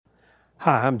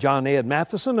Hi, I'm John Ed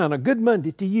Matheson, and a good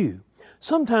Monday to you.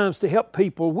 Sometimes to help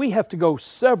people, we have to go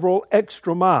several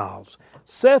extra miles.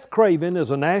 Seth Craven is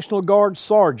a National Guard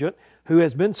sergeant who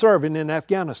has been serving in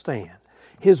Afghanistan.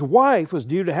 His wife was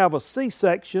due to have a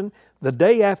C-section the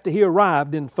day after he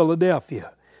arrived in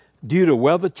Philadelphia. Due to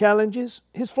weather challenges,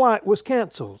 his flight was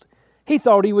canceled. He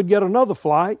thought he would get another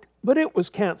flight, but it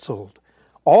was canceled.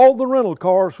 All the rental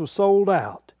cars were sold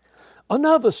out.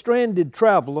 Another stranded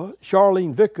traveler,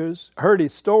 Charlene Vickers, heard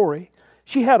his story.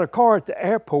 She had a car at the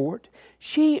airport.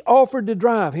 She offered to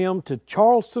drive him to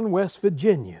Charleston, West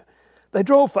Virginia. They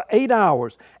drove for 8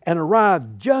 hours and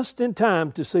arrived just in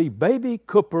time to see baby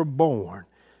Cooper born.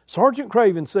 Sergeant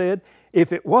Craven said,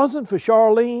 "If it wasn't for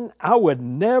Charlene, I would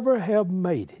never have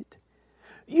made it."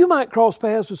 You might cross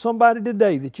paths with somebody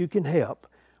today that you can help.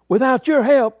 Without your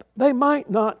help, they might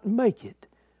not make it.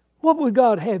 What would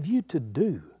God have you to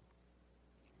do?